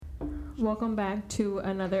Welcome back to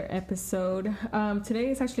another episode.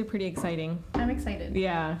 Today is actually pretty exciting. I'm excited.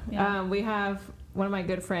 Yeah. We have one of my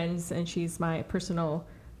good friends, and she's my personal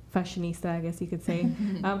fashionista, I guess you could say.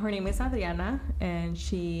 Her name is Adriana, and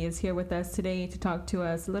she is here with us today to talk to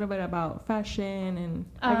us a little bit about fashion and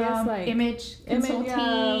I guess like image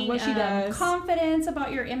consulting, what she does, confidence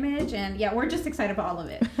about your image, and we're just excited about all of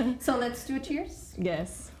it. So let's do a cheers.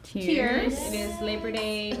 Yes. Cheers. It is Labor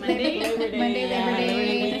Day Monday. Labor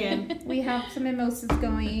Day weekend. We have some mimosas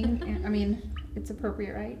going. I mean, it's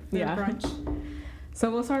appropriate, right? For brunch. So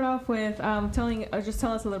we'll start off with just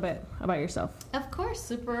tell us a little bit about yourself. Of course,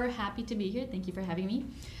 super happy to be here. Thank you for having me.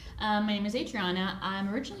 My name is Adriana. I'm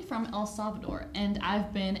originally from El Salvador, and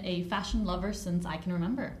I've been a fashion lover since I can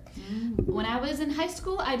remember. When I was in high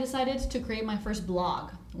school, I decided to create my first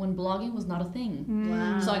blog when blogging was not a thing.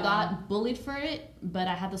 Wow. So I got bullied for it, but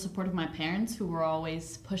I had the support of my parents who were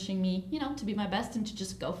always pushing me, to be my best and to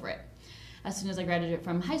just go for it. As soon as I graduated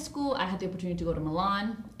from high school, I had the opportunity to go to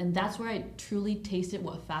Milan, and that's where I truly tasted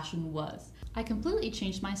what fashion was. I completely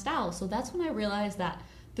changed my style, so that's when I realized that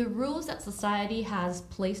the rules that society has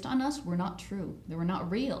placed on us were not true. They were not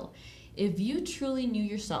real. If you truly knew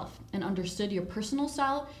yourself and understood your personal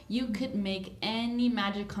style, you could make any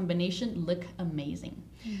magic combination look amazing.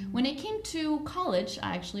 When it came to college,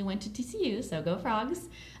 I actually went to TCU, so go Frogs.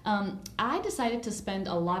 I decided to spend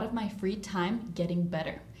a lot of my free time getting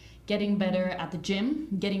better. Getting better at the gym,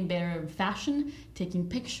 getting better in fashion, taking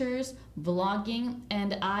pictures, vlogging,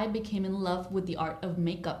 and I became in love with the art of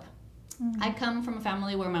makeup. I come from a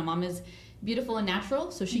family where my mom is beautiful and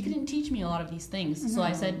natural, so she couldn't teach me a lot of these things. So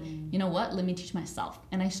I said, you know what, let me teach myself.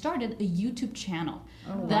 And I started a YouTube channel.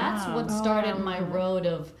 That's what started my road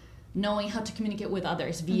of knowing how to communicate with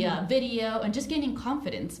others via video and just gaining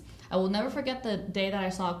confidence. I will never forget the day that I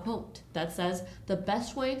saw a quote that says, the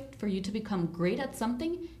best way for you to become great at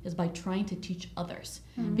something is by trying to teach others.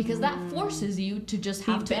 Because that forces you to just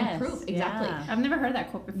have to improve. Exactly. Yeah. I've never heard that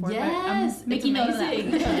quote before. Yes, but I'm making note of that.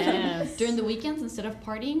 Yes. During the weekends, instead of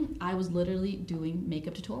partying, I was literally doing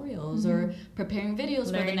makeup tutorials or preparing videos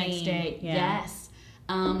for the next day. Yes.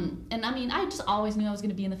 And I mean, I just always knew I was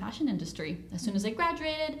going to be in the fashion industry. As soon as I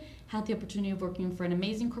graduated, had the opportunity of working for an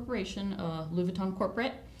amazing corporation, Louis Vuitton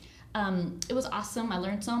corporate. It was awesome. I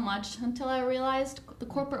learned so much until I realized the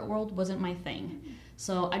corporate world wasn't my thing.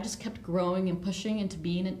 So I just kept growing and pushing into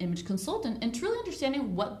being an image consultant and truly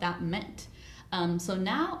understanding what that meant. So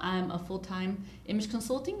now I'm a full-time image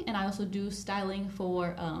consulting, and I also do styling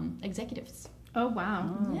for executives. Oh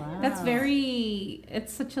wow. That's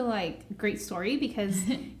it's such a great story because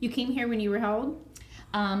you came here when you were how old?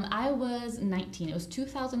 I was 19. It was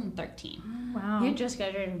 2013. Wow. You just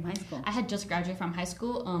graduated from high school. I had just graduated from high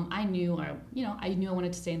school. I knew I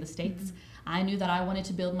wanted to stay in the States. I knew that I wanted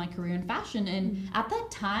to build my career in fashion, and at that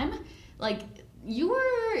time,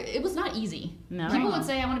 it was not easy. No. People would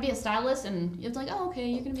say, I want to be a stylist, and it's like, oh, okay,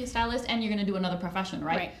 you're going to be a stylist, and you're going to do another profession,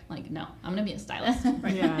 right? Like, no, I'm going to be a stylist.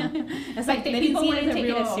 Yeah. It's like they people want to take take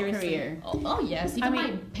it it a seriously. career. Oh yes. Even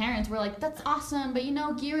my parents were like, that's awesome, but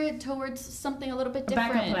gear it towards something a little bit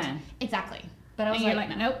different. Backup plan. Exactly. But I was And you're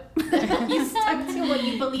like, nope. You stuck to what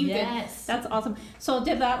you believed in. Yes. That's awesome. So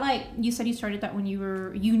did that you said you started that when you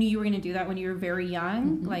knew you were going to do that when you were very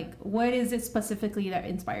young? What is it specifically that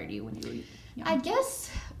inspired you when you were young? I guess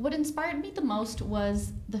what inspired me the most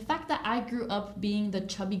was the fact that I grew up being the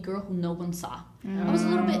chubby girl who no one saw. I was a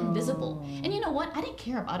little bit invisible. And you know what? I didn't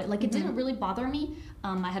care about it. It didn't really bother me.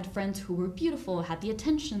 I had friends who were beautiful, had the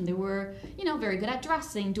attention. They were, very good at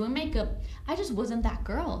dressing, doing makeup. I just wasn't that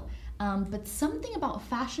girl. But something about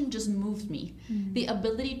fashion just moved me. The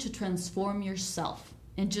ability to transform yourself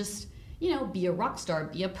and just, be a rock star,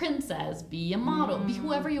 be a princess, be a model, be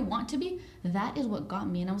whoever you want to be. That is what got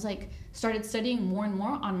me. And I was started studying more and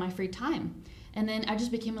more on my free time. And then I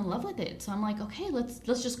just became in love with it. So I'm like, okay, let's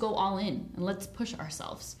just go all in and let's push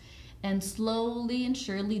ourselves. And slowly and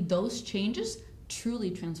surely, those changes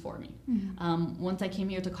truly transformed me. Once I came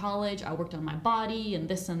here to college, I worked on my body and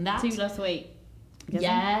this and that. So you lost weight.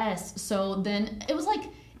 Yes. So then it was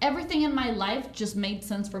everything in my life just made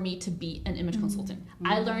sense for me to be an image consultant.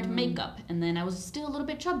 I learned makeup, and then I was still a little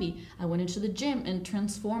bit chubby. I went into the gym and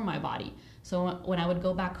transformed my body. So when I would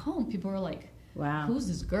go back home, people were like, wow, who's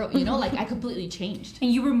this girl? I completely changed.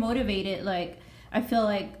 And you were motivated. I feel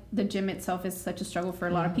like the gym itself is such a struggle for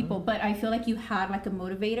a lot of people, but I feel like you had a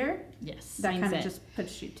motivator. Yes. That kind of just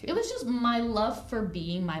pushed you to. It was just my love for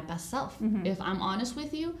being my best self. If I'm honest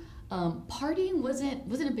with you, partying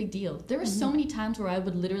wasn't a big deal. There were so many times where I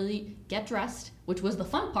would literally get dressed, which was the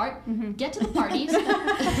fun part, get to the parties. That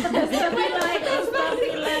was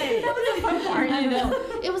the fun part. I know.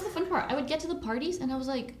 It was the fun part. I would get to the parties and I was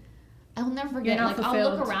like, I will never forget. You're not Like, I'll look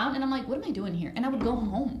fulfilled. around and I'm like, what am I doing here? And I would go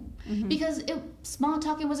home because small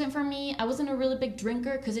talking wasn't for me. I wasn't a really big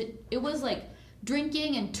drinker because it was like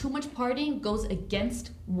drinking and too much partying goes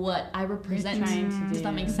against what I represent. trying to Does do.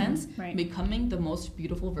 that make sense? Right. Becoming the most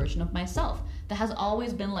beautiful version of myself. That has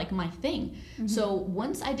always been like my thing. So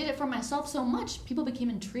once I did it for myself so much, people became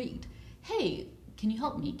intrigued. Hey, can you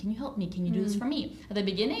help me? Can you help me? Can you do this for me? At the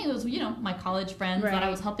beginning, it was, my college friends that I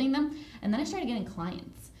Right. was helping them. And then I started getting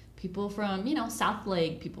clients. People from, South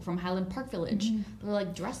Lake, people from Highland Park Village. They were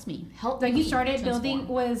like, dress me, help Like me. you started transform. building,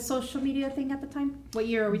 was social media a thing at the time? What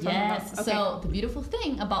year are we talking Yes. about? So the beautiful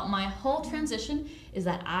thing about my whole transition is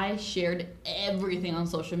that I shared everything on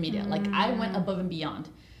social media. Like I went above and beyond.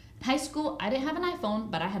 In high school, I didn't have an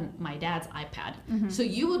iPhone, but I had my dad's iPad. So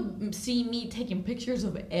you would see me taking pictures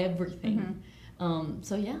of everything.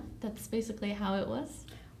 So yeah, that's basically how it was.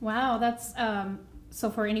 Wow, that's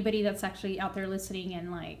so for anybody that's actually out there listening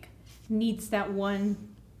and like needs that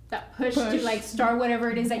push to like start whatever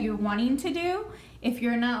it is that you're wanting to do. If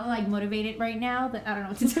you're not like motivated right now, then I don't know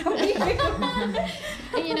what to tell you.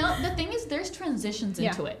 And the thing is, there's transitions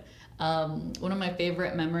into it. One of my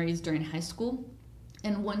favorite memories during high school,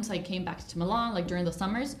 and once I came back to Milan, like during the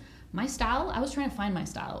summers, my style, I was trying to find my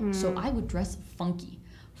style. So I would dress funky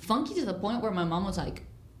to the point where my mom was like,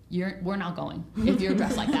 we're not going if you're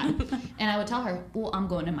dressed like that. And I would tell her, well, I'm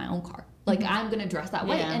going in my own car. Like, I'm going to dress that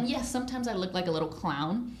way. Yeah. And yes, sometimes I look like a little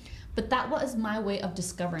clown, but that was my way of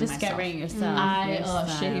discovering yourself. I your style.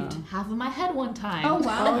 shaved half of my head one time. Oh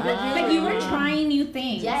wow! Like you were trying new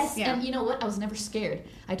things. Yes, Yeah. and you know what? I was never scared.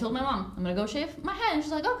 I told my mom, I'm gonna go shave my head. And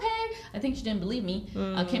she's like, okay. I think she didn't believe me.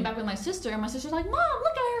 I came back with my sister, and my sister's like, Mom,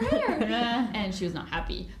 look at her hair. And she was not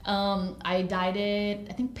happy. I dyed it,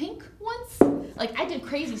 I think, pink once. Like, I did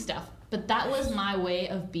crazy stuff. But that was my way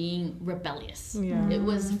of being rebellious. Yeah. It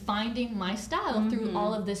was finding my style through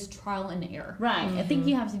all of this trial and error. Right. I think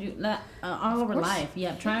you have to do that all over course. life.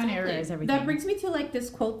 Yeah, trial and error Exactly. is everything. That brings me to like this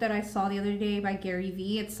quote that I saw the other day by Gary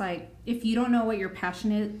Vee. It's like, if you don't know what your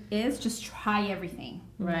passion is, just try everything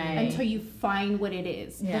right. until you find what it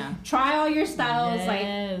is. Yeah. Try all your styles,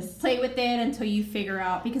 Yes. like play with it until you figure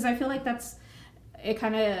out. Because I feel like that's it.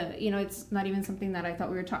 Kind of, it's not even something that I thought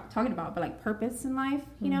we were talking about, but like purpose in life.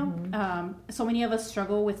 So many of us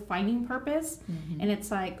struggle with finding purpose, and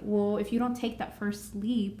it's like, well, if you don't take that first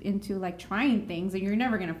leap into like trying things, then you're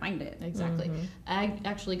never gonna find it. Exactly. I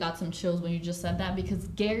actually got some chills when you just said that because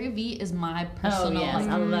Gary Vee is my personal yes,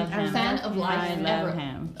 I love him. fan of life I love ever.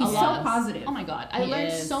 him. He's A so lot. positive. Oh my god, I He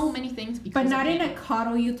learned is. so many things because But not of in him. a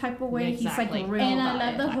coddle you type of way. Exactly. He's like real. And I about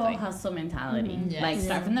love it. the whole Exactly. hustle mentality. Yes. Like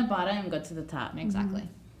start from the bottom and go to the top. Exactly.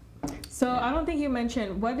 So I don't think you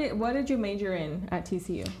mentioned what did you major in at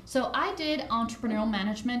TCU? So I did entrepreneurial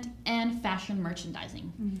management and fashion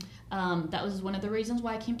merchandising. That was one of the reasons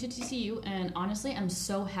why I came to TCU, and honestly, I'm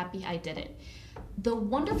so happy I did it. The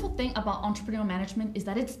wonderful thing about entrepreneurial management is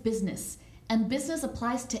that it's business, and business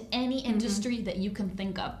applies to any industry that you can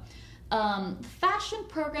think of. Fashion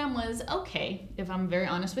program was okay, if I'm very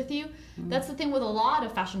honest with you. That's the thing with a lot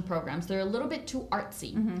of fashion programs. They're a little bit too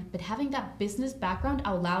artsy. But having that business background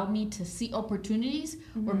allowed me to see opportunities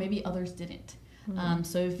where maybe others didn't.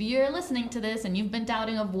 So if you're listening to this and you've been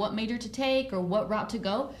doubting of what major to take or what route to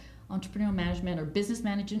go, entrepreneurial management or business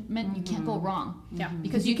management, you can't go wrong. Yeah,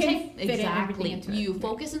 Because you can take fit in everything into it. you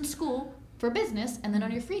focus in school for business, and then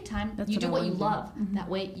on your free time, That's you what do I what you wanna love. That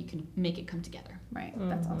way you can make it come together. Right.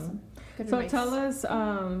 That's awesome. Good So advice.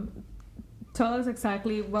 tell us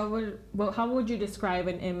exactly how would you describe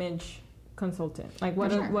an image consultant? Like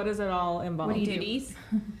what Sure. what does it all involve? What do you do? Duties.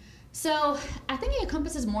 So I think it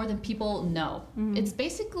encompasses more than people know. It's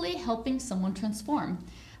basically helping someone transform.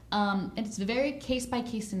 And it's a very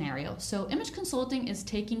case-by-case scenario. So image consulting is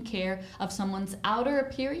taking care of someone's outer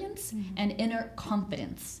appearance and inner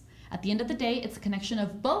confidence. At the end of the day, it's a connection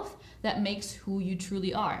of both that makes who you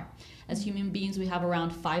truly are. As human beings, we have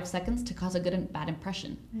around 5 seconds to cause a good and bad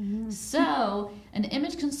impression. So an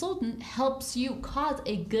image consultant helps you cause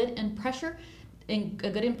a good impression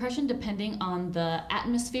depending on the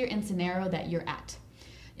atmosphere and scenario that you're at.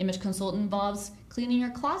 Image consultant involves cleaning your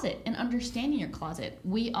closet and understanding your closet.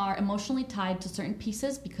 We are emotionally tied to certain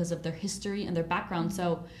pieces because of their history and their background.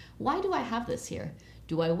 So why do I have this here?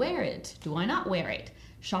 Do I wear it? Do I not wear it?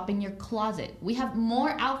 Shopping your closet. We have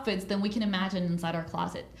more outfits than we can imagine inside our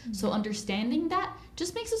closet. So understanding that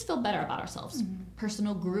just makes us feel better about ourselves.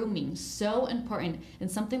 Personal grooming, so important,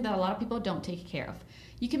 and something that a lot of people don't take care of.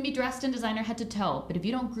 You can be dressed in designer head to toe, but if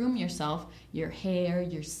you don't groom yourself, your hair,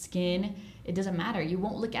 your skin, it doesn't matter. You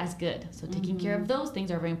won't look as good. So taking care of those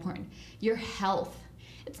things are very important. Your health.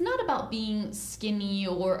 it's not about being skinny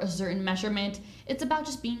or a certain measurement. It's about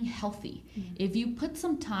just being healthy. If you put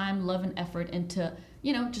some time, love, and effort into,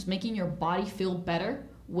 just making your body feel better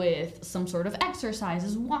with some sort of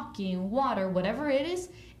exercises, walking, water, whatever it is,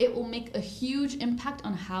 it will make a huge impact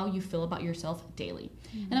on how you feel about yourself daily.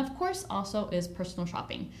 And of course, also is personal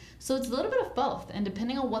shopping. So it's a little bit of both. And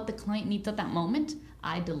depending on what the client needs at that moment,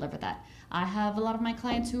 I deliver that. I have a lot of my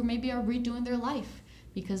clients who maybe are redoing their life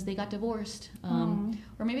because they got divorced,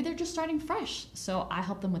 or maybe they're just starting fresh. So I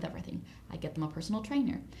help them with everything. I get them a personal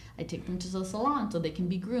trainer. I take them to the salon so they can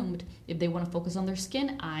be groomed. If they want to focus on their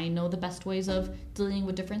skin, I know the best ways of dealing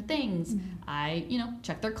with different things. I,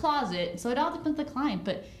 check their closet. So it all depends on the client,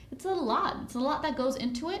 but it's a lot. It's a lot that goes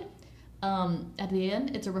into it. At the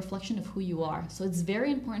end, it's a reflection of who you are. So it's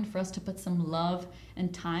very important for us to put some love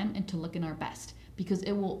and time into looking our best, because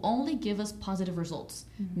it will only give us positive results.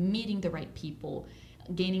 Meeting the right people,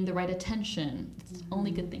 gaining the right attention. It's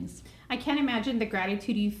only good things. I can't imagine the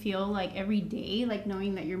gratitude you feel like every day, like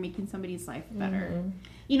knowing that you're making somebody's life better.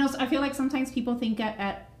 So I feel like sometimes people think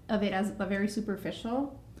of it as a very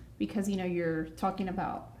superficial, because you're talking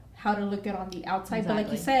about how to look at on the outside, but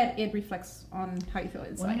like you said, it reflects on how you feel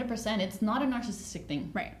inside. 100%. It's not a narcissistic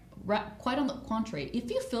thing. Right. Quite on the contrary.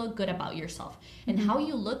 If you feel good about yourself and how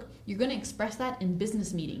you look, you're going to express that in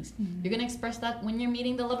business meetings. You're going to express that when you're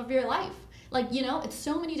meeting the love of your life. Like, it's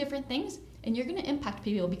so many different things, and you're going to impact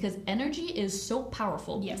people because energy is so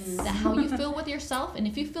powerful. Yes. That how you feel with yourself, and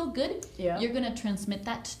if you feel good, you're going to transmit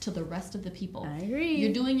that to the rest of the people. I agree.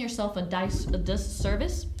 You're doing yourself a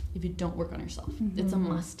disservice if you don't work on yourself. It's a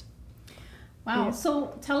must. Wow. Yeah.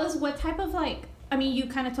 So tell us what type of you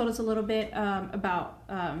kind of told us a little bit about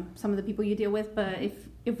some of the people you deal with, but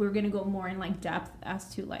if we're going to go more in depth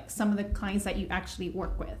as to some of the clients that you actually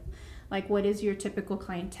work with, what is your typical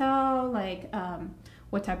clientele?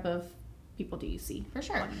 What type of people do you see? For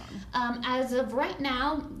sure. As of right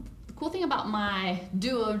now, the cool thing about my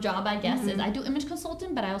duo job, I guess, is I do image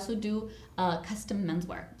consulting, but I also do custom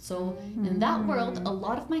menswear. So in that world, a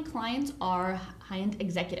lot of my clients are high-end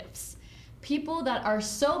executives. People that are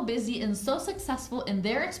so busy and so successful in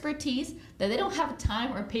their expertise that they don't have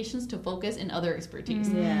time or patience to focus in other expertise.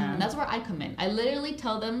 Yeah. And that's where I come in. I literally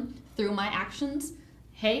tell them through my actions,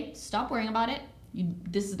 hey, stop worrying about it.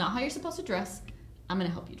 This is not how you're supposed to dress. I'm going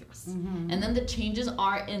to help you dress. And then the changes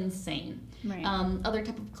are insane. Right. Other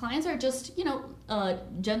type of clients are just,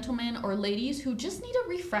 gentlemen or ladies who just need a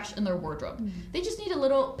refresh in their wardrobe. They just need a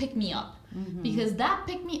little pick-me-up. Because that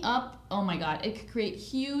pick-me-up, oh my God, it could create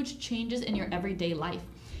huge changes in your everyday life.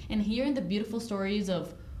 And hearing the beautiful stories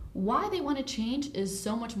of why they want to change is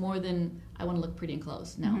so much more than I want to look pretty in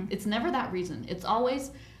clothes. No, it's never that reason. It's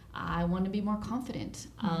always, I want to be more confident.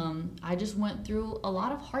 I just went through a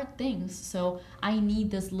lot of hard things, so I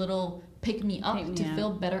need this little pick-me-up to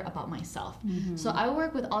feel better about myself. So I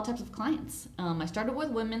work with all types of clients. I started with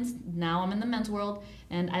women's, now I'm in the men's world,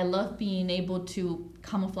 and I love being able to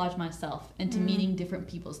camouflage myself into meeting different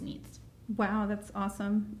people's needs. Wow, that's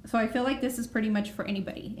awesome. So I feel like this is pretty much for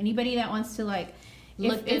anybody that wants to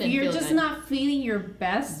Look good if and you're feel just good. not feeling your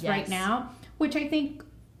best right Yes. now, which I think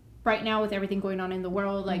right now with everything going on in the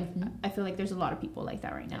world, I feel like there's a lot of people like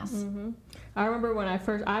that right now. Yes. I remember when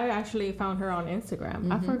I actually found her on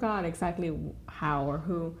Instagram. I forgot exactly how or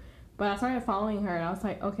who, but I started following her and I was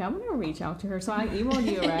like, okay, I'm gonna reach out to her. So I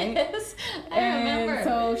emailed you, right? Yes, I remember.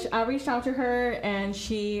 So I reached out to her and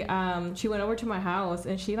she went over to my house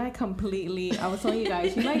and she completely, I was telling you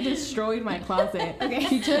guys, she destroyed my closet. Okay.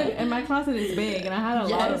 She took, and my closet is big and I had a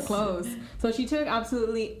lot of Yes. clothes. So she took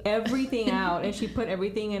absolutely everything out and she put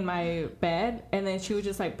everything in my bed, and then she was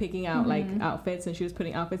just picking out outfits, and she was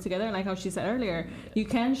putting outfits together. And like how she said earlier, you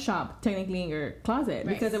can shop technically in your closet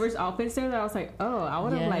because there was outfits there that I was like, oh, I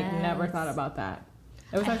would have never thought about that.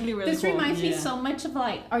 It was actually really This cool. reminds me so much of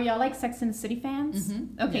are y'all Sex and the City fans?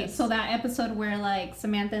 Okay, Yes. so that episode where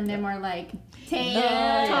Samantha and them are Tay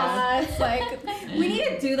Yeah. Toss, we need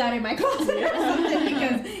to do that in my closet or something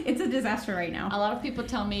because it's a disaster right now. A lot of people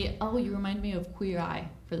tell me, oh, you remind me of Queer Eye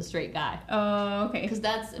for the straight guy. Oh, okay. Because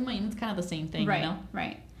it's kind of the same thing, Right, you know?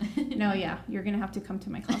 right. No, yeah, you're gonna have to come to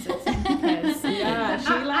my closet soon because Yeah, she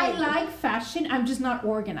I like fashion. I'm just not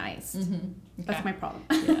organized. That's Okay. my problem.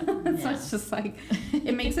 Yeah. So it's just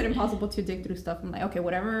it makes it impossible to dig through stuff. I'm like, okay,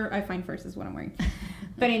 whatever I find first is what I'm wearing.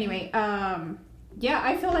 But anyway, yeah,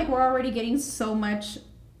 I feel like we're already getting so much.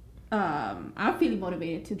 I'm feeling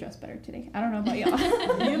motivated to dress better today. I don't know about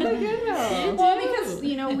y'all. You look good though. Well, because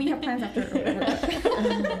we have plans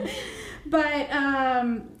after. But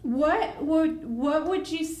what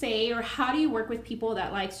would you say, or how do you work with people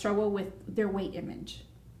that struggle with their weight image?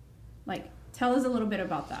 Tell us a little bit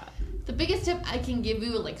about that. The biggest tip I can give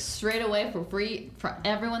you, like straight away for free, for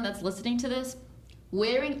everyone that's listening to this,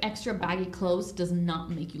 wearing extra baggy clothes does not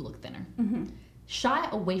make you look thinner. Mm-hmm. Shy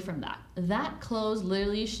away from that. That clothes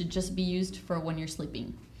literally should just be used for when you're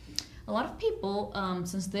sleeping. A lot of people,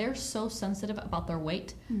 since they're so sensitive about their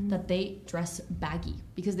weight, that they dress baggy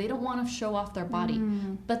because they don't want to show off their body.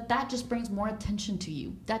 But that just brings more attention to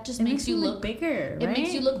you. That just makes you look bigger. It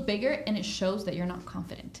makes you look bigger, and it shows that you're not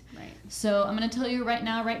confident. Right. So I'm going to tell you right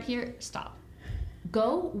now, right here, stop.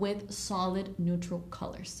 Go with solid neutral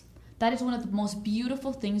colors. That is one of the most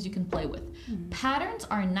beautiful things you can play with. Patterns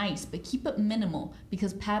are nice, but keep it minimal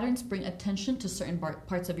because patterns bring attention to certain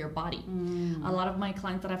parts of your body. A lot of my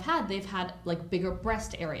clients that I've had, they've had like bigger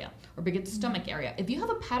breast area or bigger stomach area. If you have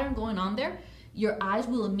a pattern going on there, your eyes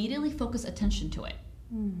will immediately focus attention to it.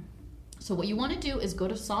 So what you want to do is go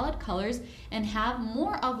to solid colors and have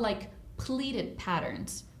more of like pleated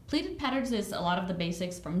patterns. Pleated patterns is a lot of the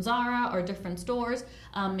basics from Zara or different stores.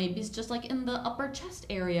 Maybe it's just like in the upper chest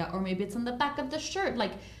area, or maybe it's in the back of the shirt.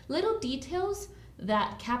 Like little details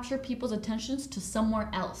that capture people's attentions to somewhere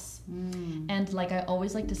else. And like I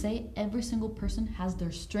always like to say, every single person has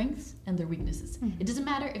their strengths and their weaknesses. It doesn't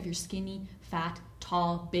matter if you're skinny, fat,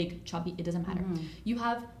 tall, big, chubby. It doesn't matter. You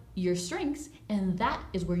have your strengths, and that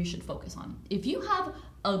is where you should focus on. If you have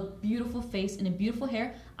a beautiful face and a beautiful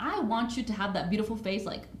hair, I want you to have that beautiful face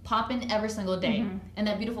like popping every single day, and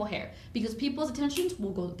that beautiful hair, because people's attentions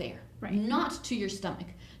will go there, not to your stomach,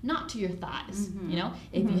 not to your thighs. You know,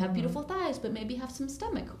 if you have beautiful thighs but maybe have some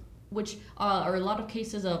stomach, which are a lot of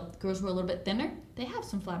cases of girls who are a little bit thinner, they have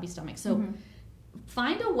some flabby stomachs. So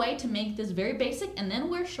find a way to make this very basic, and then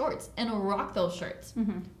wear shorts and rock those shirts,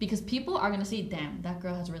 because people are going to see, damn, that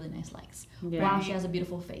girl has really nice legs. Wow, she has a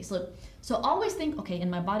beautiful face. Look, so always think, okay,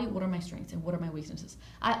 in my body, what are my strengths and what are my weaknesses?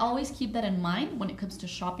 I always keep that in mind when it comes to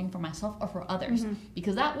shopping for myself or for others,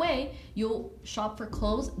 because that way you'll shop for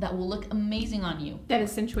clothes that will look amazing on you, That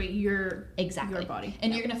accentuate your your body,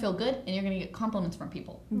 and you're going to feel good, and you're going to get compliments from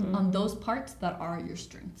people on those parts that are your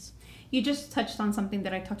strengths. You just touched on something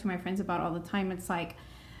that I talk to my friends about all the time. It's like,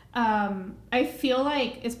 I feel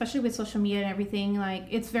like, especially with social media and everything, like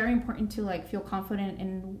it's very important to like feel confident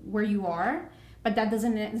in where you are, but that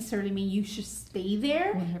doesn't necessarily mean you should stay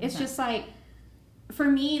there. 100%. It's just like, for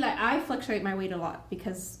me, like I fluctuate my weight a lot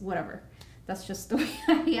because whatever. That's just the way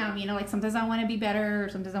I am. You know, like sometimes I want to be better, or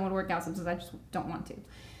sometimes I want to work out, sometimes I just don't want to.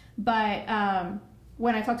 But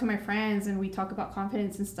when I talk to my friends and we talk about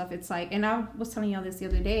confidence and stuff, it's like, and I was telling y'all this the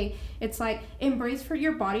other day, it's like embrace for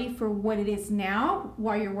your body for what it is now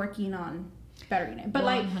while you're working on bettering it. But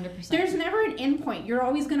 100%. Like there's never an end point. You're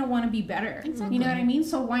always going to want to be better. Exactly. You know what I mean?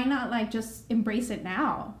 So why not like just embrace it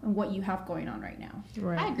now and what you have going on right now?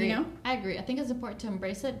 Right. I agree. You know? I agree. I think it's important to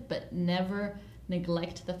embrace it, but never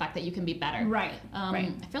neglect the fact that you can be better. Right.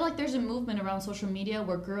 Right. I feel like there's a movement around social media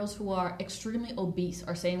where girls who are extremely obese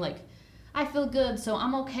are saying like, I feel good, so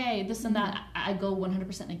I'm okay, this and that. I go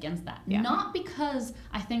 100% against that. Yeah. Not because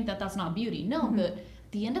I think that that's not beauty. No, but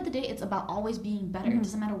at the end of the day, it's about always being better. It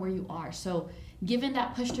doesn't matter where you are. So giving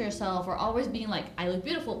that push to yourself, or always being like, I look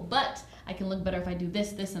beautiful, but I can look better if I do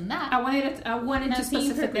this, this, and that. I wanted to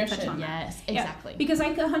specifically touch on that. Yes, exactly. Yeah, because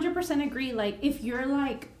I 100% agree. Like, if you're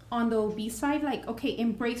like on the obese side, like, okay,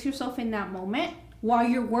 embrace yourself in that moment while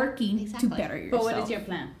you're working to better yourself. But what is your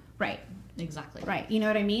plan? Right. Exactly. Right. You know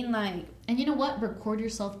what I mean? Like, and you know what? Record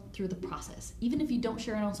yourself through the process. Even if you don't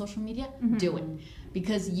share it on social media, do it.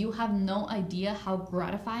 Because you have no idea how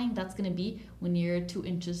gratifying that's going to be when you're 2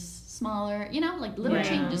 inches smaller, you know, like little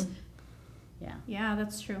changes. Yeah,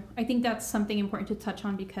 that's true. I think that's something important to touch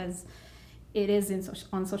on because it is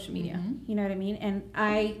on social media. You know what I mean? And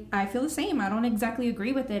I feel the same. I don't exactly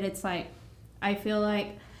agree with it. It's like, I feel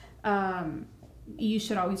like you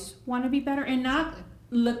should always want to be better and not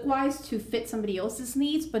look wise to fit somebody else's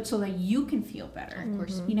needs, but so that you can feel better. Of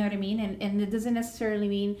course. You know what I mean? And it doesn't necessarily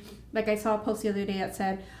mean, like I saw a post the other day that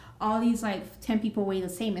said all these like 10 people weigh the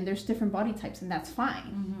same, and there's different body types, and that's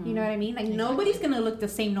fine. You know what I mean? Like nobody's gonna look the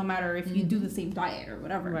same no matter if you do the same diet or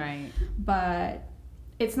whatever. Right. But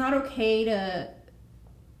it's not okay to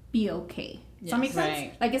be okay. Does that make sense?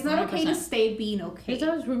 Right. Like it's not okay to 100%. stay being okay. There's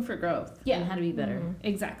always room for growth. Yeah. And how to be better.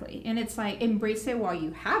 Exactly. And it's like embrace it while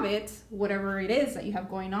you have it, whatever it is that you have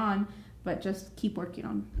going on, but just keep working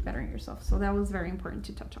on bettering yourself. So that was very important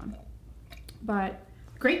to touch on. But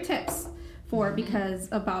great tips for because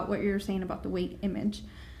about what you're saying about the weight image.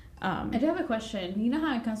 I do have a question. You know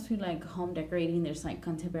how it comes to like home decorating, there's like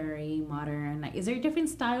contemporary, modern, like is there different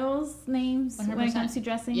styles, names when it 100%. comes to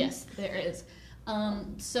dressing? Yes, there is.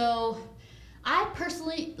 So I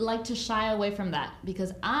personally like to shy away from that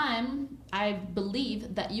because I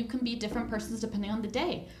believe that you can be different persons depending on the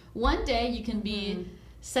day. One day you can be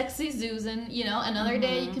sexy Susan, you know, another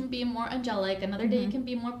day you can be more angelic, another day you can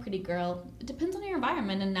be more pretty girl. It depends on your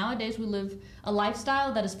environment, and nowadays we live a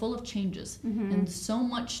lifestyle that is full of changes and so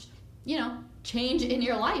much, you know, change in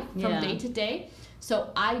your life from day to day.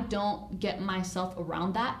 So I don't get myself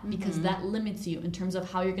around that because that limits you in terms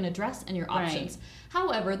of how you're going to dress and your options.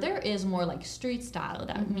 However, there is more like street style.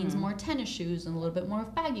 That means more tennis shoes and a little bit more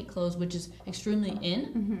of baggy clothes, which is extremely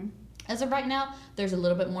in. As of right now, there's a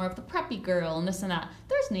little bit more of the preppy girl and this and that.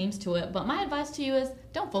 There's names to it, but my advice to you is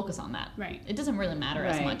don't focus on that. Right. It doesn't really matter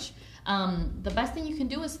as much. The best thing you can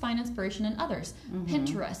do is find inspiration in others.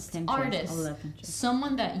 Pinterest, artists,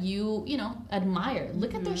 someone that you know, admire.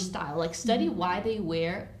 Look at their style. Like, study why they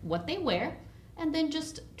wear what they wear, and then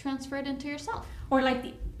just transfer it into yourself. Or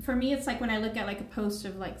like, for me, it's like when I look at like a post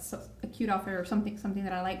of like a cute outfit or something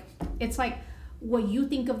that I like, it's like what you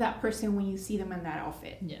think of that person when you see them in that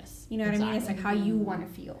outfit. Yes. You know what I mean? It's like how you want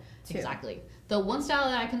to feel too. Exactly. The one style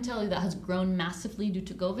that I can tell you that has grown massively due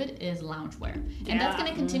to COVID is loungewear. And that's going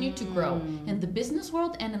to continue to grow in the business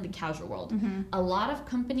world and in the casual world. A lot of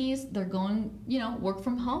companies, they're going, you know, work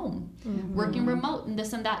from home, working remote and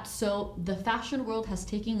this and that. So the fashion world has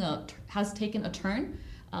taken a turn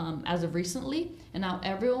as of recently, and now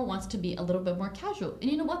everyone wants to be a little bit more casual. And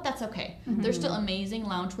you know what? That's okay. There's still amazing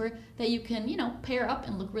loungewear that you can, you know, pair up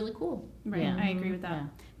and look really cool. Right, I agree with that.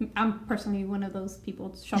 I'm personally one of those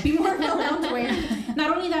people shopping more for loungewear.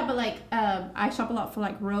 Not only that, but like I shop a lot for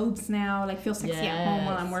like robes now, like feel sexy at home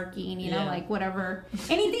while I'm working, you know, like whatever.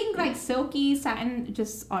 Anything like silky, satin,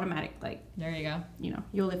 just automatic, like there you go. You know,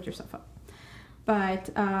 you'll lift yourself up. But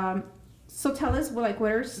so tell us, like,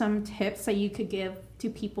 what are some tips that you could give to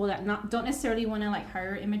people that don't necessarily want to like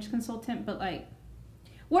hire an image consultant, but like,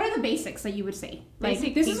 what are the basics that you would say? Like,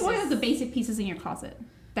 this is one of the basic pieces in your closet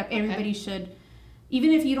that everybody should,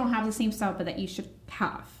 even if you don't have the same style, but that you should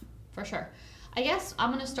have. For sure. I guess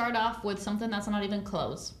I'm going to start off with something that's not even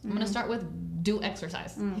clothes. I'm going to start with do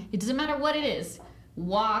exercise. It doesn't matter what it is.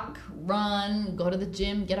 Walk, run, go to the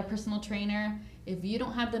gym, get a personal trainer. If you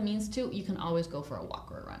don't have the means to, you can always go for a walk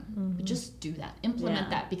or a run. But just do that. Implement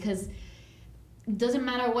that, because it doesn't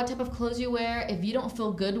matter what type of clothes you wear. If you don't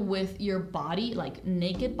feel good with your body, like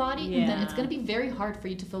naked body, then it's going to be very hard for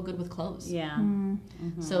you to feel good with clothes.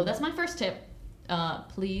 So that's my first tip.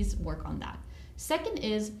 Please work on that. Second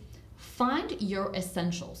is find your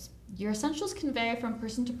essentials. Your essentials can vary from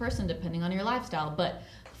person to person depending on your lifestyle, but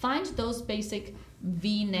find those basic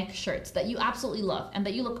V-neck shirts that you absolutely love and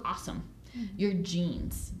that you look awesome. Your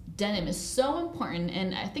jeans. Denim is so important,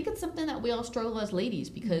 and I think it's something that we all struggle as ladies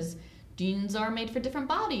because jeans are made for different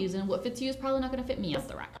bodies, and what fits you is probably not going to fit me off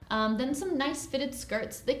the rack. Then some nice fitted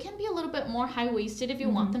skirts. They can be a little bit more high-waisted if you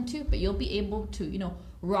want them to, but you'll be able to, you know,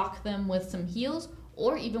 rock them with some heels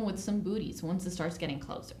or even with some booties once it starts getting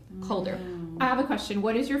colder. I have a question.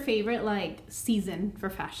 What is your favorite like season for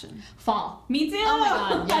fashion? Fall. Me too. Oh my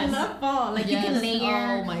god, yes. I love fall. Like you can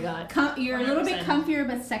layer. Oh my god. You're 100%. A little bit comfier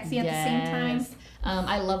but sexy at the same time.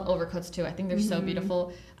 I love overcoats too. I think they're so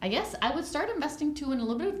beautiful. I guess I would start investing too in a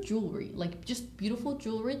little bit of jewelry, like just beautiful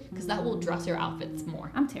jewelry, because that will dress your outfits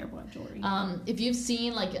more. I'm terrible at jewelry. If you've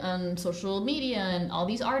seen like on social media and all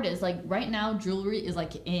these artists, like right now jewelry is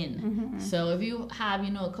like in. So if you have,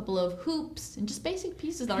 you know, a couple of hoops and just basic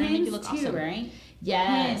pieces that are gonna make you look awesome, right?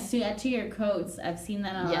 Yes. To add to your coats. I've seen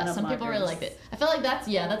that on a lot of some people really like it. I feel like that's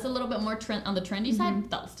a little bit more on the trendy side.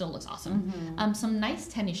 That still looks awesome. Some nice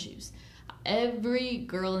tennis shoes. Every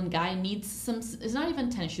girl and guy needs some. It's not even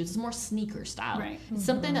tennis shoes. It's more sneaker style. Right.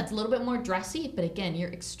 Something that's a little bit more dressy, but again, you're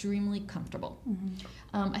extremely comfortable.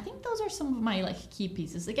 I think those are some of my like key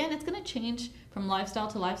pieces. Again, it's gonna change from lifestyle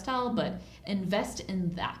to lifestyle, but invest in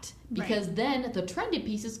that because then the trendy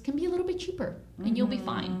pieces can be a little bit cheaper, and you'll be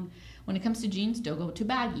fine. When it comes to jeans, don't go too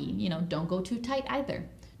baggy. You know, don't go too tight either.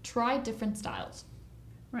 Try different styles.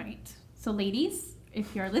 Right. So, ladies,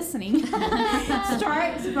 if you're listening,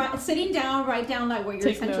 start sitting down, write down like what your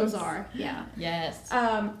essentials are. Yeah. Yes.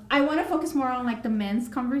 I want to focus more on like the men's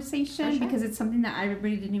conversation because it's something that I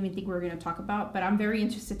really didn't even think we were going to talk about, but I'm very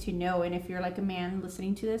interested to know. And if you're like a man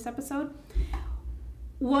listening to this episode,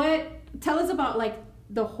 tell us about like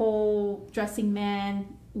the whole dressing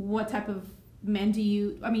man. What type of men do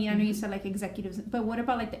you? I mean, I know you said like executives, but what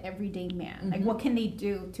about like the everyday man? Like, what can they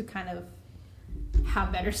do to kind of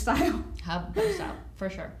have better style? Have better style, for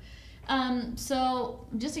sure. So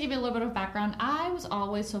just to give you a little bit of background, I was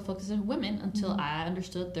always so focused on women until I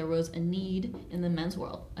understood there was a need in the men's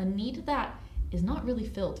world. A need that is not really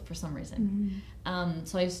filled for some reason.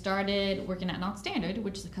 So I started working at Not Standard,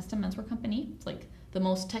 which is a custom menswear company. It's like the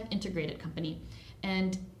most tech integrated company.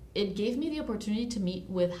 And it gave me the opportunity to meet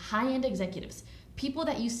with high-end executives, people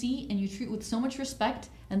that you see and you treat with so much respect,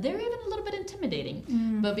 and they're even a little bit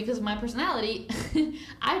intimidating. But because of my personality,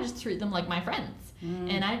 I just treat them like my friends.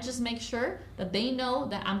 And I just make sure that they know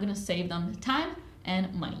that I'm going to save them time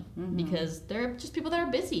and money because they're just people that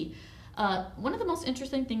are busy. One of the most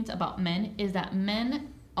interesting things about men is that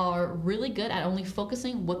men are really good at only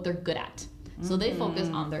focusing what they're good at. So they focus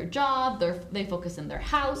on their job, they focus in their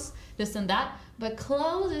house, this and that. But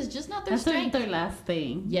clothes is just not their strength. That's their last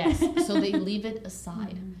thing. Yes, so they leave it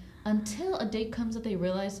aside until a day comes that they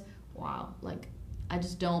realize, wow, like I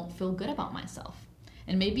just don't feel good about myself.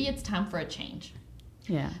 And maybe it's time for a change.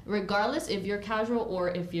 Yeah. Regardless if you're casual or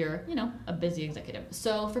if you're, you know, a busy executive.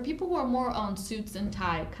 So for people who are more on suits and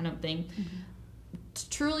tie kind of thing,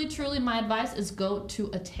 truly my advice is go to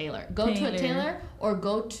a tailor. Go to a tailor or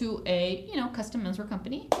go to a, you know, custom menswear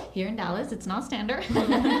company here in Dallas. It's Not Standard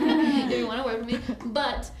if you want to work with me.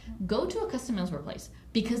 But go to a custom menswear place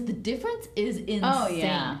because the difference is insane. Oh,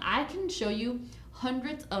 yeah. I can show you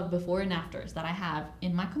hundreds of before and afters that I have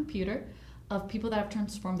in my computer of people that have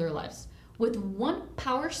transformed their lives. With one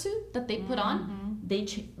power suit that they put on, they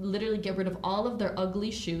literally get rid of all of their ugly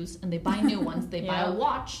shoes and they buy new ones. They buy a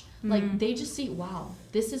watch. Like, they just see, wow,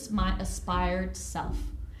 this is my aspired self.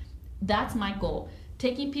 That's my goal.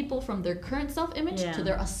 Taking people from their current self-image to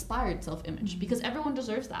their aspired self-image because everyone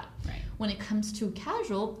deserves that. Right. When it comes to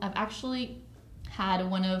casual, I've actually had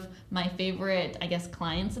one of my favorite, I guess,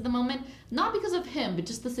 clients at the moment. Not because of him, but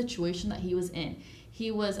just the situation that he was in. He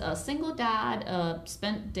was a single dad,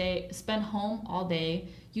 spent home all day.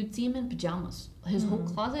 You'd see him in pajamas. His whole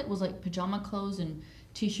closet was like pajama clothes and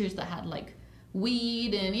t-shirts that had like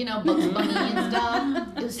weed and, you know, Bugs Bunny and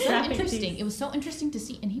stuff. It was so interesting. It was so interesting to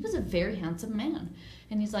see. And he was a very handsome man.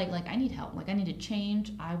 And he's like, I need help. Like, I need to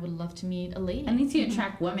change. I would love to meet a lady. I need to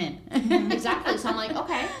attract women. Exactly. So I'm like,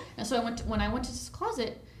 okay. And so when I went to his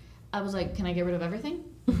closet, I was like, can I get rid of everything?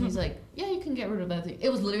 And he's like, yeah, you can get rid of everything. It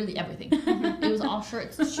was literally everything. It was all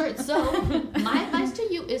shirts. So my advice to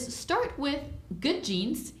you is start with good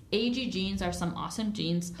jeans. AG jeans are some awesome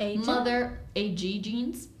jeans. Mother AG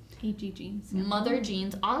jeans. AG jeans. Mother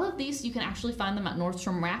jeans. All of these, you can actually find them at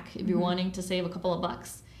Nordstrom Rack if you're wanting to save a couple of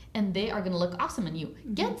bucks. And they are going to look awesome on you.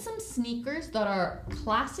 Get some sneakers that are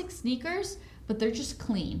classic sneakers, but they're just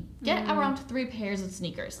clean. Get around 3 pairs of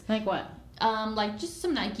sneakers. Like what? Like just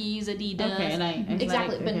some Nikes, Adidas. Okay,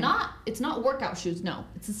 exactly, but it's not workout shoes. No,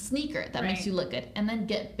 it's a sneaker that makes you look good. And then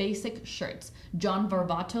get basic shirts. John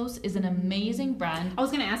Varvatos is an amazing brand. I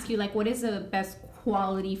was gonna ask you, like, what is the best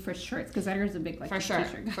quality for shirts? Because that is a big, like, for sure,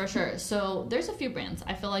 t-shirt. for sure. So there's a few brands.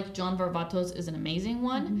 I feel like John Varvatos is an amazing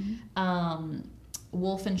one.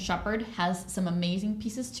 Wolf and Shepherd has some amazing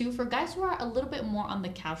pieces too for guys who are a little bit more on the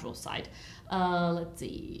casual side. Let's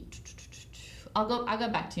see. I'll go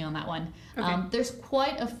back to you on that one. Okay. There's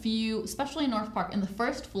quite a few, especially in North Park, in the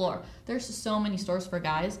first floor. There's so many stores for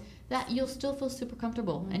guys that you'll still feel super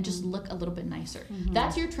comfortable and just look a little bit nicer.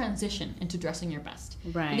 That's your transition into dressing your best.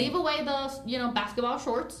 Right. Leave away the basketball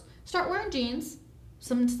shorts. Start wearing jeans,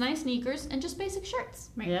 some nice sneakers, and just basic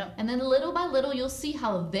shirts. Right. Yep. And then little by little, you'll see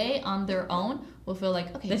how they, on their own, will feel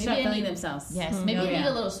like, okay, They maybe start I feeling need themselves. Yes, maybe I need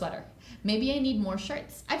a little sweater. Maybe I need more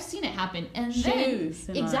shirts. I've seen it happen. And Shoes.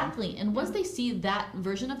 then, exactly. And once they see that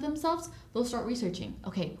version of themselves, they'll start researching,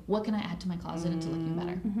 okay, what can I add to my closet into looking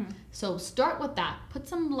better? So start with that. Put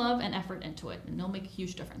some love and effort into it, and it'll make a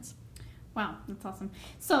huge difference. Wow, that's awesome.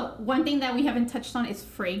 So one thing that we haven't touched on is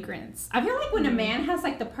fragrance. I feel like when a man has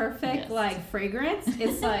like the perfect like fragrance,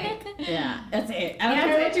 it's like that's it. I don't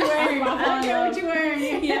care what you're wearing. I don't care what you're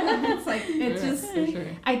wearing. Yeah, it's like it's just. For sure.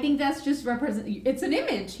 I think that's just it's an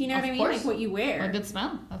image. You know what I mean? course. Like what you wear. A good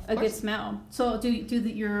smell. A good smell. So do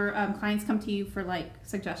your clients come to you for like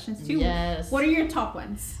suggestions too? Yes. What are your top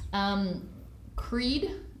ones? Creed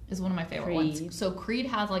is one of my favorite ones. So Creed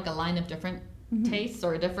has like a line of different tastes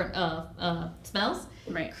or different smells.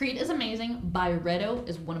 Right. Creed is amazing. Byredo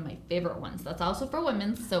is one of my favorite ones. That's also for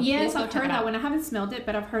women. So yes, please go I've check heard it that out. one. I haven't smelled it,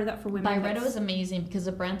 but I've heard that for women. Byredo is amazing because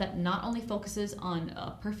it's a brand that not only focuses on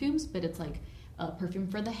perfumes, but it's like perfume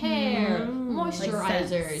for the hair,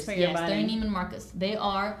 moisturizers. for your body. They're Neiman Marcus. They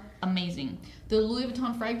are amazing. The Louis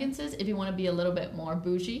Vuitton fragrances, if you want to be a little bit more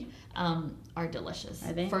bougie, are delicious.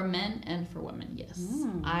 Are they? For men and for women, yes.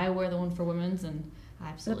 I wear the one for women's and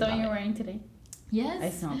I Is that absolutely the one love you're it. wearing today? Yes. I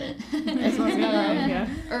smelled it. It smells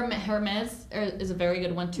good, Hermes is a very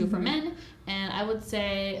good one too for men, and I would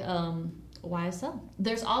say YSL.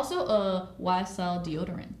 There's also a YSL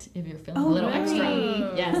deodorant if you're feeling a Oh, little really?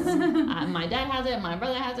 extra. Yes. My dad has it, my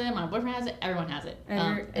brother has it, my boyfriend has it, everyone has it.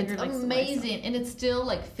 Edgar It's likes the amazing. And it still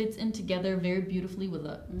like fits in together very beautifully with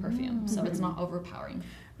a perfume. So it's not overpowering.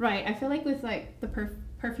 Right. I feel like with like the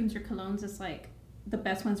perfumes or colognes, it's like the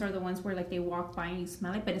best ones are the ones where like they walk by and you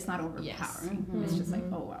smell it, but it's not overpowering. Yes. It's just like,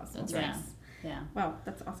 oh wow, That's nice. right. Yeah. Wow,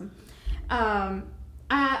 that's awesome.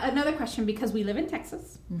 Another question, because we live in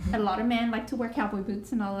Texas, a lot of men like to wear cowboy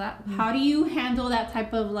boots and all that. How do you handle that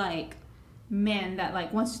type of like men that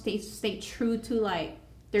like wants to stay true to like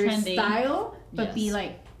their Trendy. style, but be Yes.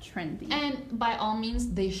 like trendy? And by all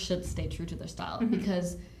means, they should stay true to their style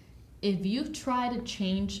because if you try to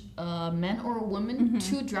change a man or a woman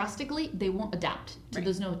too drastically, they won't adapt to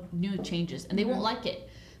those new changes and they won't like it.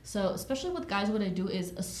 So, especially with guys, what I do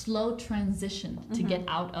is a slow transition to get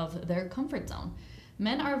out of their comfort zone.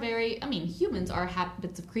 Men are humans are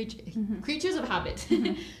habits of creatures of habit.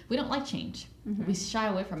 We don't like change. We shy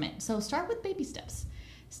away from it. So, start with baby steps.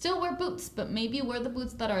 Still wear boots, but maybe wear the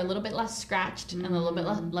boots that are a little bit less scratched and a little bit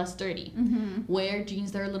less dirty. Wear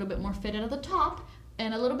jeans that are a little bit more fitted at the top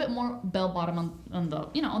and a little bit more bell bottom on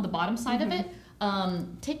the bottom side of it.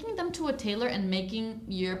 Taking them to a tailor and making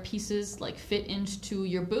your pieces like fit into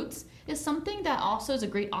your boots is something that also is a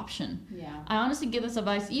great option. Yeah. I honestly give this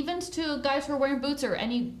advice even to guys who are wearing boots or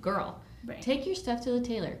any girl. Right. Take your stuff to the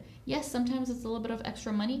tailor. Yes, sometimes it's a little bit of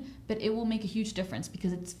extra money, but it will make a huge difference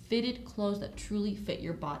because it's fitted clothes that truly fit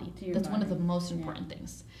your body. That's one of the most important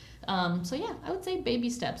things. So yeah, I would say baby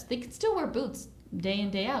steps. They can still wear boots day in,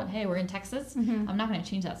 day out. Hey, we're in Texas. I'm not going to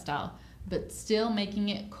change that style, but still making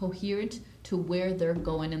it coherent to where they're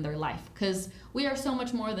going in their life. Because we are so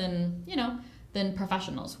much more than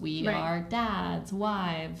professionals. We are dads,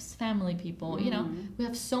 wives, family people. We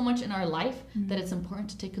have so much in our life that it's important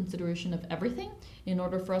to take consideration of everything in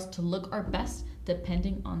order for us to look our best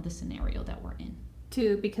depending on the scenario that we're in.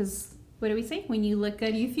 Because what do we say? When you look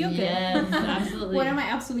good, you feel good. Yes, absolutely. One of my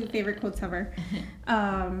absolute favorite quotes ever.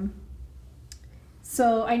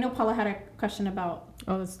 So I know Paula had a question about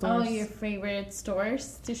the stores. Your favorite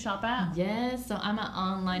stores to shop at? Yes, so I'm an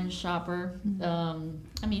online shopper.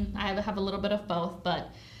 I have a little bit of both,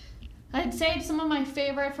 but I'd say some of my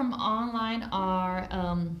favorite from online are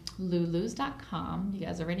Lulus.com. You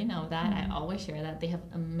guys already know that. I always share that. They have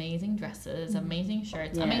amazing dresses, amazing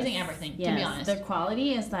shirts, amazing everything, to be honest. Their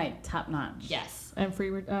quality is like top notch. Yes. And free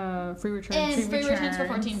returns. And free returns for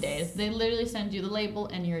 14 days. They literally send you the label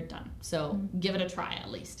and you're done. So give it a try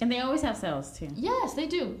at least. And they always have sales too. Yes, they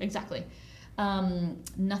do. Exactly.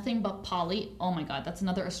 Nothing But Polly. Oh my God, that's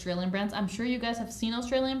another Australian brand. I'm sure you guys have seen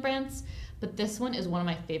Australian brands, but this one is one of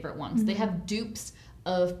my favorite ones. They have dupes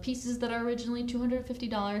of pieces that are originally $250,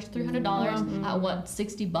 $300 at what,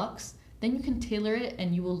 $60? Then you can tailor it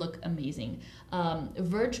and you will look amazing.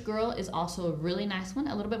 Verge Girl is also a really nice one,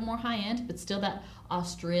 a little bit more high end, but still that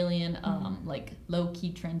Australian, like low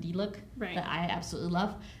key trendy look that I absolutely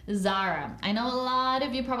love. Zara. I know a lot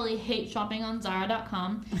of you probably hate shopping on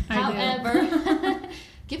Zara.com. However,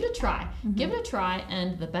 give it a try. Give it a try.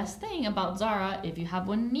 And the best thing about Zara, if you have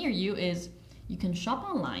one near you, is you can shop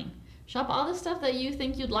online. Shop all the stuff that you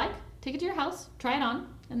think you'd like, take it to your house, try it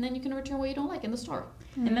on, and then you can return what you don't like in the store.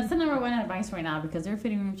 And that's the number one advice right now because their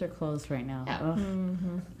fitting rooms are closed right now. Yeah.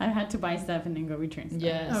 I had to buy stuff and then go return stuff.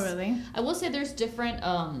 Yes. Oh, really? I will say there's different,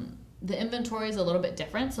 the inventory is a little bit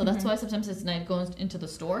different, so that's why sometimes it's nice going into the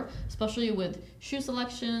store, especially with shoe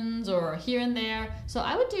selections or here and there. So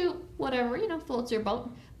I would do whatever, floats your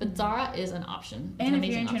boat, but Zara is an option. It's And an if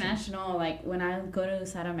you're amazing option. international, like when I go to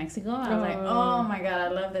Sada, Mexico, I was like, oh my God, I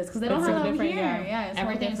love this. Because they don't have it over here. Yeah, it's all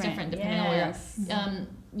Everything's different depending on where you're Yes.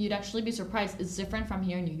 You'd actually be surprised. It's different from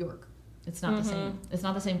here in New York. It's not the same. It's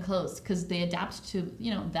not the same clothes because they adapt to,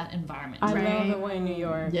 that environment. I love the one in New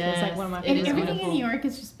York. Yes, It's like one of my it And favorite. is everything wonderful. in New York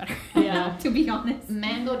is just better. Yeah. To be honest.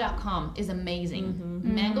 Mango.com is amazing.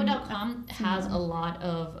 Mango.com has a lot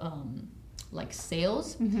of like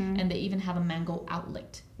sales, and they even have a mango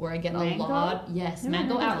outlet where I get Mango? a lot. Yes,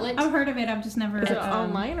 mango outlet. I've heard of it. I've just never. Is it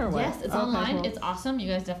online or what? Yes, it's Okay, online. cool. It's awesome. You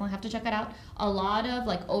guys definitely have to check it out. A lot of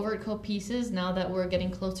like overcoat pieces now that we're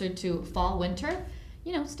getting closer to fall, winter.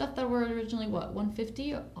 Stuff that were originally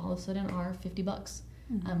 $150 all of a sudden are $50.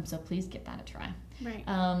 So please give that a try. Right.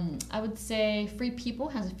 I would say Free People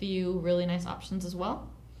has a few really nice options as well.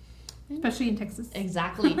 Especially in Texas.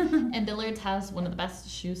 Exactly. And Dillard's has one of the best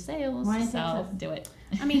shoe sales. Why in so Texas? do it.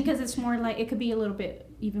 I mean, because it's more like, it could be a little bit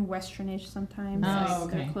even westernish sometimes. Oh, like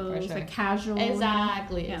okay. their clothes, For sure. like casual.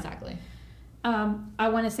 Exactly. Yeah. Exactly. I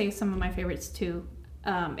want to say some of my favorites too.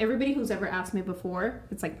 Everybody who's ever asked me before,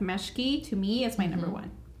 it's like Meshki to me is my number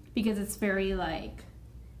one because it's very like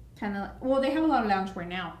kind of, well, they have a lot of loungewear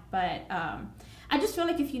now, but I just feel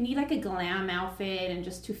like if you need like a glam outfit and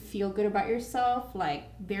just to feel good about yourself, like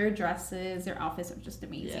their dresses, their outfits are just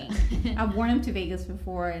amazing. Yeah. I've worn them to Vegas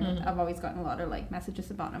before, and I've always gotten a lot of like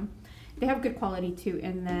messages about them. They have good quality too.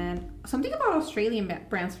 And then something about Australian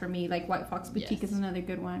brands for me, like White Fox Boutique is another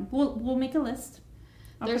good one. We'll make a list.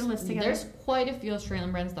 There's quite a few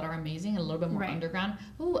Australian brands that are amazing and a little bit more underground.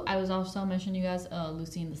 Oh, I was also mentioning you guys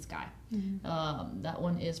Lucy in the Sky. That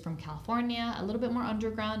one is from California, a little bit more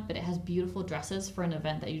underground, but it has beautiful dresses for an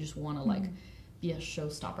event that you just want to like be a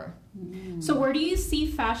showstopper. So where do you see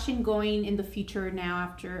fashion going in the future now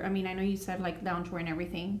after, I mean, I know you said like loungewear and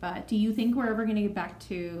everything, but do you think we're ever going to get back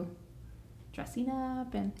to dressing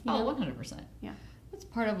up and, you know? 100%. Yeah. It's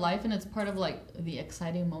part of life, and it's part of like the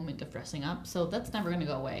exciting moment of dressing up, so that's never going to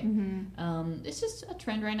go away. It's just a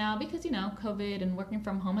trend right now because, you know, COVID and working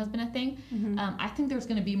from home has been a thing. I think there's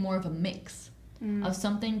going to be more of a mix of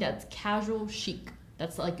something that's casual chic.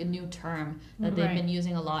 That's like a new term that they've been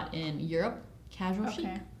using a lot in Europe. Casual chic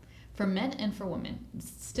for men and for women. It's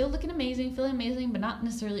still looking amazing, feeling amazing, but not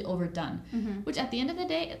necessarily overdone, which at the end of the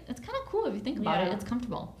day, it's kind of cool if you think about it. It's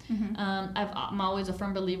comfortable. I'm always a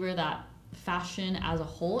firm believer that fashion as a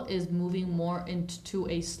whole is moving more into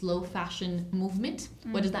a slow fashion movement.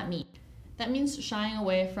 What does that mean? That means shying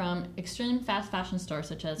away from extreme fast fashion stores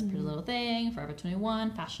such as Pretty Little Thing, Forever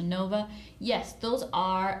 21, Fashion Nova. Yes, those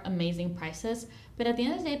are amazing prices, but at the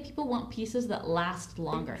end of the day, people want pieces that last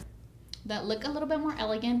longer, that look a little bit more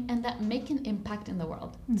elegant, and that make an impact in the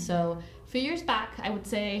world. So a few years back, I would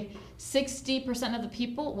say 60% of the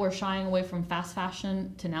people were shying away from fast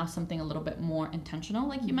fashion to now something a little bit more intentional,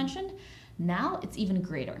 like you mentioned. Now it's even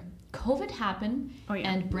greater. COVID happened,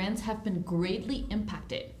 and brands have been greatly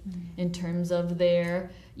impacted in terms of their,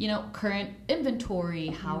 you know, current inventory.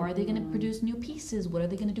 How are they going to produce new pieces? What are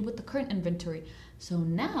they going to do with the current inventory? So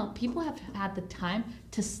now people have had the time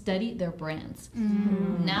to study their brands.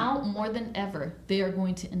 Now more than ever, they are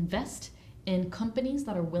going to invest in companies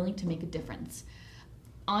that are willing to make a difference.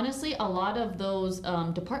 Honestly, a lot of those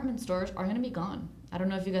department stores are going to be gone. I don't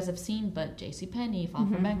know if you guys have seen, but JCPenney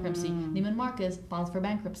filed for bankruptcy. Neiman Marcus filed for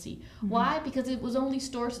bankruptcy. Why? Because it was only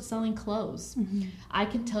stores selling clothes. I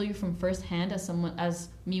can tell you from firsthand, as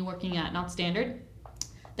me working at Not Standard,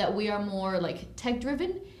 that we are more like tech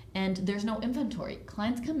driven, and there's no inventory.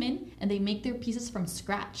 Clients come in and they make their pieces from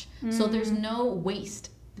scratch, so there's no waste.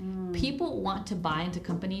 People want to buy into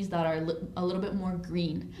companies that are a little bit more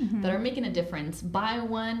green, that are making a difference. Buy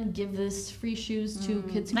one, give this free shoes to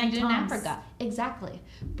kids who need it in Africa. Exactly.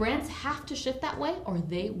 Brands have to shift that way or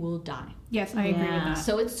they will die. Yes, I agree with that.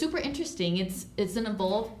 So it's super interesting. It's an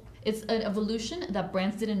evolution that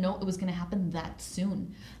brands didn't know it was going to happen that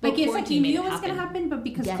soon. Like it's like you knew it was going to happen, but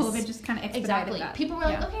because COVID just kind of expedited that. People were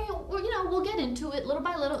like, okay, well, you know, we'll get into it little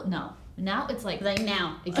by little. No. Now it's like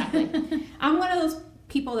now. Exactly. I'm one of those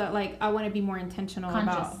people that like I want to be more intentional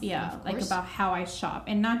about about how I shop,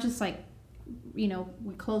 and not just like, you know,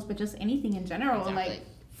 with clothes, but just anything in general, like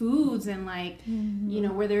foods and like you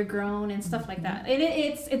know, where they're grown and stuff like that.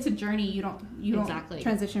 It's a journey. You don't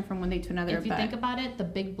transition from one day to another. If you think about it, the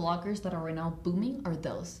big bloggers that are right now booming are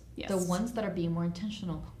those. The ones that are being more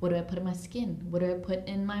intentional. What do I put in my skin? What do I put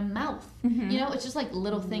in my mouth? You know, it's just like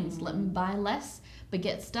little things. Let me buy less, but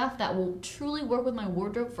get stuff that will truly work with my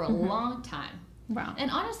wardrobe for a long time. Wow.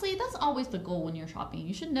 And honestly, that's always the goal when you're shopping.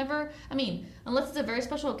 You should never, I mean, unless it's a very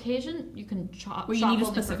special occasion, you can shop. Where you need a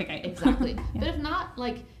specific item. Exactly. But if not,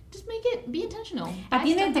 like, just be intentional. At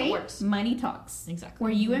the end of the day, money talks. Exactly.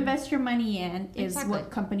 Where you invest your money in is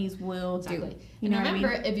what companies will do. You know,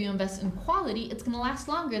 remember, if you invest in quality, it's going to last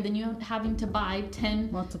longer than you having to buy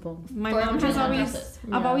 10 multiple. My mom has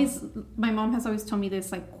always told me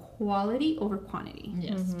this, like, quality over quantity.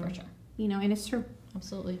 Yes, for sure. You know, and it's true.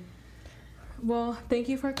 Absolutely. Well, thank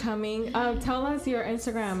you for coming. Tell us your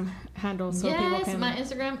Instagram handle so people can... Yes, my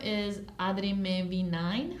Instagram is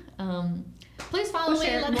AdriMevi9. Please follow me.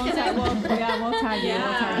 We'll tag you.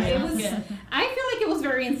 I feel like it was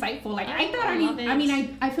very insightful. Like I thought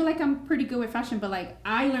I feel like I'm pretty good with fashion, but like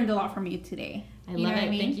I learned a lot from you today. I love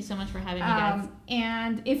it. Thank you so much for having me, guys.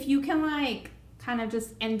 And if you can like kind of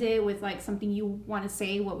just end it with like something you want to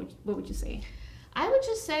say, what would you say? I would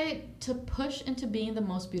just say to push into being the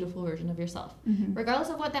most beautiful version of yourself, regardless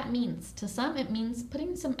of what that means. To some, it means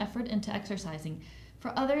putting some effort into exercising.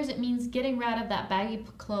 For others, it means getting rid of that baggy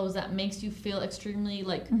clothes that makes you feel extremely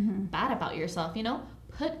like bad about yourself. You know,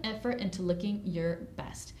 put effort into looking your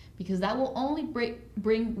best, because that will only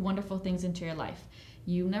bring wonderful things into your life.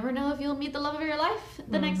 you never know if you'll meet the love of your life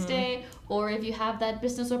the next day, or if you have that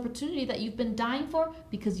business opportunity that you've been dying for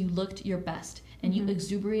because you looked your best and you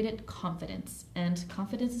exuberated confidence. And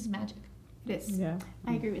confidence is magic. It is. Yeah.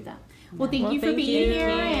 I agree with that. Well, thank you for being here,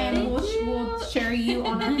 and we'll share you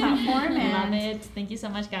on our platform. Love it. Thank you so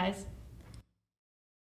much, guys.